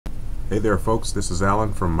Hey there folks, this is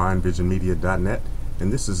Allan from mindvisionmedia.net,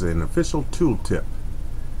 and this is an official tool tip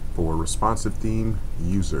for responsive theme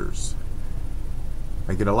users.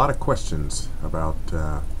 I get a lot of questions about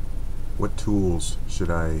what tools should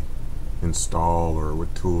I install or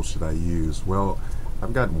what tools should I use. Well,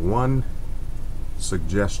 I've got one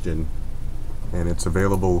suggestion, and it's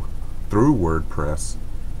available through WordPress,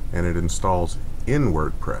 and it installs in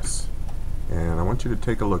WordPress. And I want you to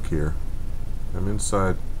take a look here. I'm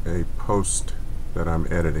inside a post that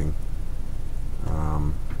I'm editing,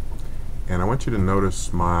 and I want you to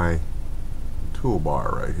notice my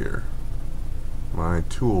toolbar right here, my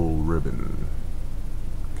tool ribbon.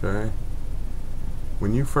 Okay,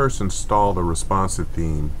 when you first install the responsive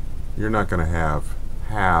theme, you're not going to have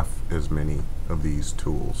half as many of these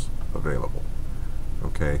tools available.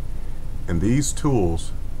 Okay, and these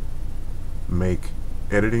tools make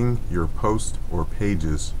editing your post or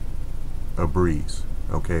pages a breeze.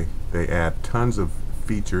 Okay, they add tons of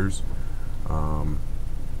features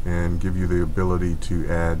and give you the ability to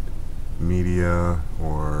add media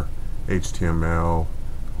or HTML,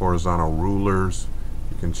 horizontal rulers.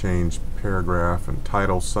 You can change paragraph and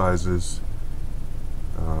title sizes.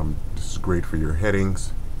 This is great for your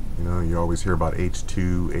headings. You know, you always hear about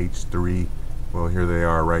H2, H3. Well, here they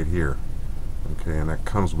are right here. Okay, and that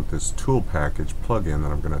comes with this tool package plugin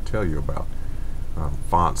that I'm going to tell you about.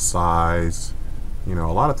 Font size, you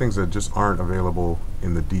know, a lot of things that just aren't available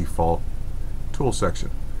in the default tool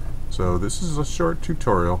section. So this is a short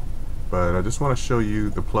tutorial, but I just want to show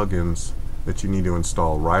you the plugins that you need to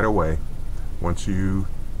install right away. Once you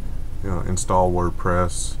install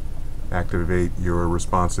WordPress, activate your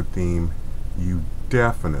responsive theme, you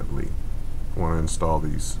definitely want to install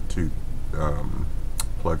these two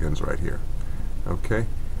plugins right here. Okay,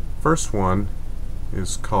 first one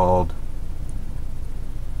is called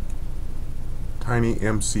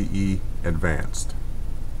TinyMCE Advanced.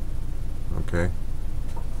 Okay,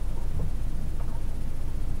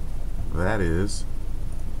 that is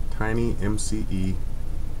TinyMCE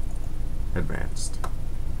Advanced.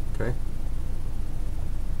 Okay,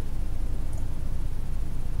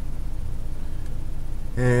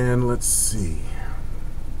 and let's see,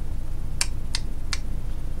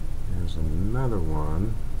 here's another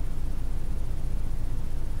one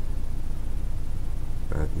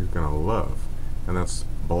that you're gonna love, and that's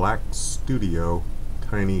Black Studio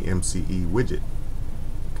TinyMCE Widget.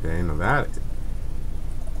 Okay, now that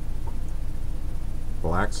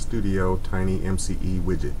Black Studio TinyMCE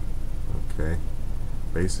Widget. Okay,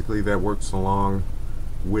 basically that works along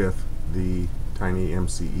with the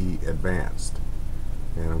TinyMCE Advanced,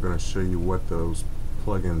 and I'm going to show you what those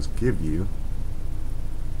plugins give you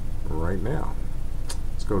right now.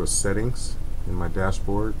 Let's go to Settings in my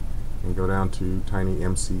dashboard and go down to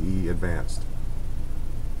TinyMCE Advanced.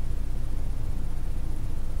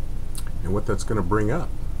 And what that's going to bring up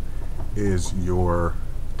is your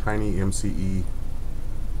TinyMCE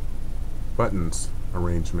buttons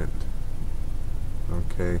arrangement.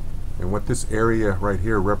 Okay, and what this area right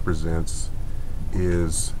here represents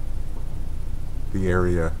is the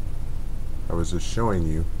area I was just showing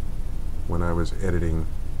you when I was editing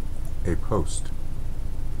a post.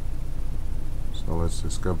 So let's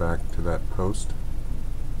just go back to that post.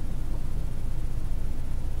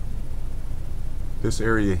 This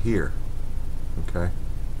area here, okay,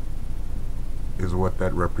 is what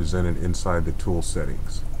that represented inside the tool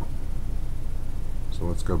settings. So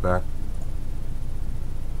let's go back.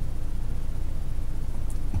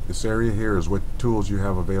 This area here is what tools you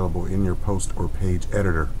have available in your post or page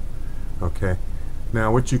editor. Okay,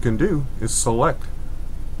 now what you can do is select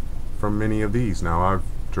from many of these. Now I've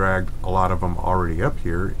dragged a lot of them already up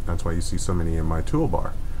here, that's why you see so many in my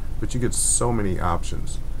toolbar, but you get so many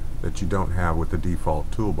options that you don't have with the default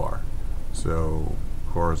toolbar. So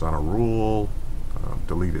horizontal rule,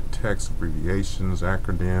 deleted text, abbreviations,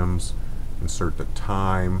 acronyms, insert the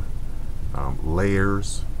time,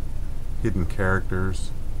 layers, hidden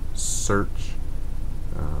characters, search,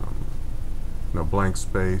 no blank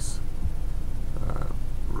space,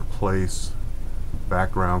 replace,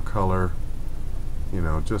 background color, you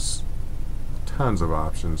know, just tons of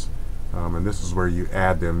options. And this is where you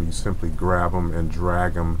add them. You simply grab them and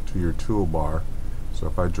drag them to your toolbar. So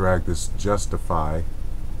if I drag this justify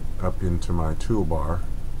up into my toolbar,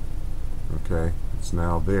 okay, it's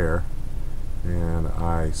now there, and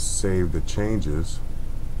I save the changes.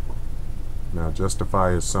 Now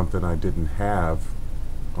justify is something I didn't have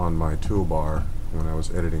on my toolbar when I was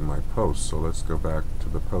editing my post. So let's go back to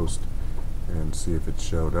the post and see if it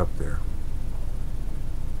showed up there.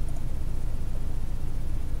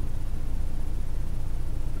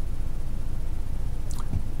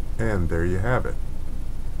 And there you have it.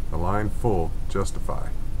 Align, full, justify.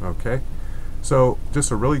 Okay, so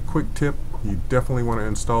just a really quick tip, you definitely want to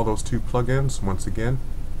install those two plugins. Once again,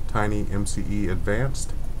 TinyMCE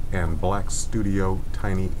Advanced and Black Studio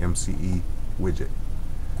TinyMCE Widget.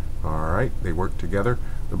 Alright, they work together.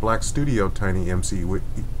 The Black Studio TinyMCE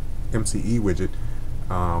widget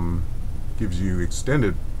gives you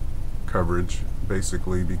extended coverage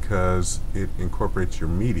basically because it incorporates your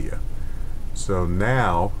media. So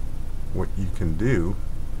now what you can do,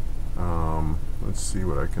 let's see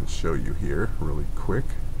what I can show you here really quick.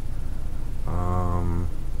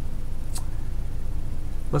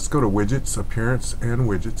 Let's go to widgets, appearance, and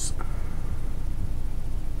widgets.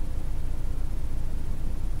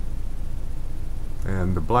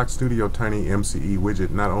 And the Black Studio TinyMCE widget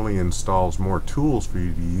not only installs more tools for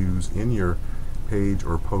you to use in your page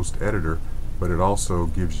or post editor, but it also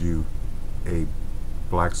gives you a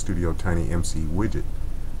Black Studio TinyMCE widget,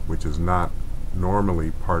 which is not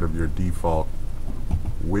normally part of your default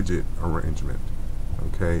widget arrangement.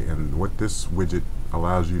 Okay, and what this widget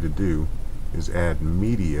allows you to do is add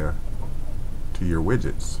media to your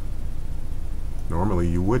widgets. Normally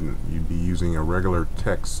you wouldn't. You'd be using a regular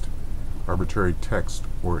text, arbitrary text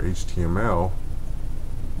or HTML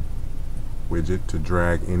widget to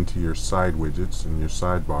drag into your side widgets and your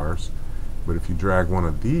sidebars. But if you drag one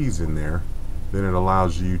of these in there, then it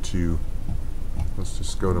allows you to, let's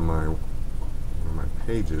just go to my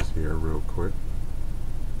pages here real quick.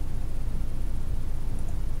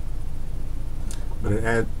 But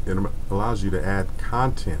it allows you to add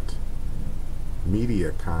content,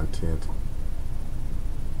 media content.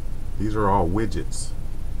 These are all widgets,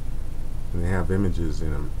 and they have images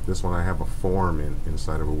in them. This one I have a form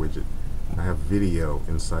inside of a widget. I have video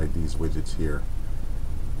inside these widgets here.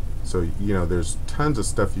 So you know, there's tons of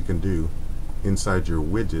stuff you can do inside your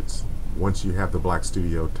widgets once you have the Black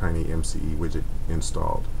Studio TinyMCE widget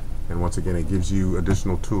installed. And once again, it gives you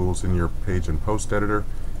additional tools in your page and post editor,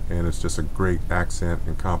 and it's just a great accent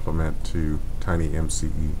and complement to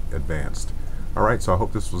TinyMCE Advanced. Alright, so I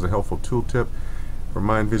hope this was a helpful tool tip from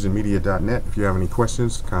mindvisionmedia.net. If you have any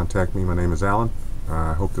questions, contact me. My name is Allan.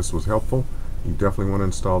 I hope this was helpful. You definitely want to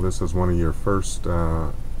install this as one of your first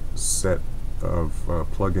set of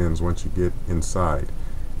plugins once you get inside.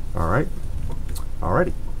 Alrighty.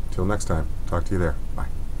 Till next time. Talk to you there. Bye.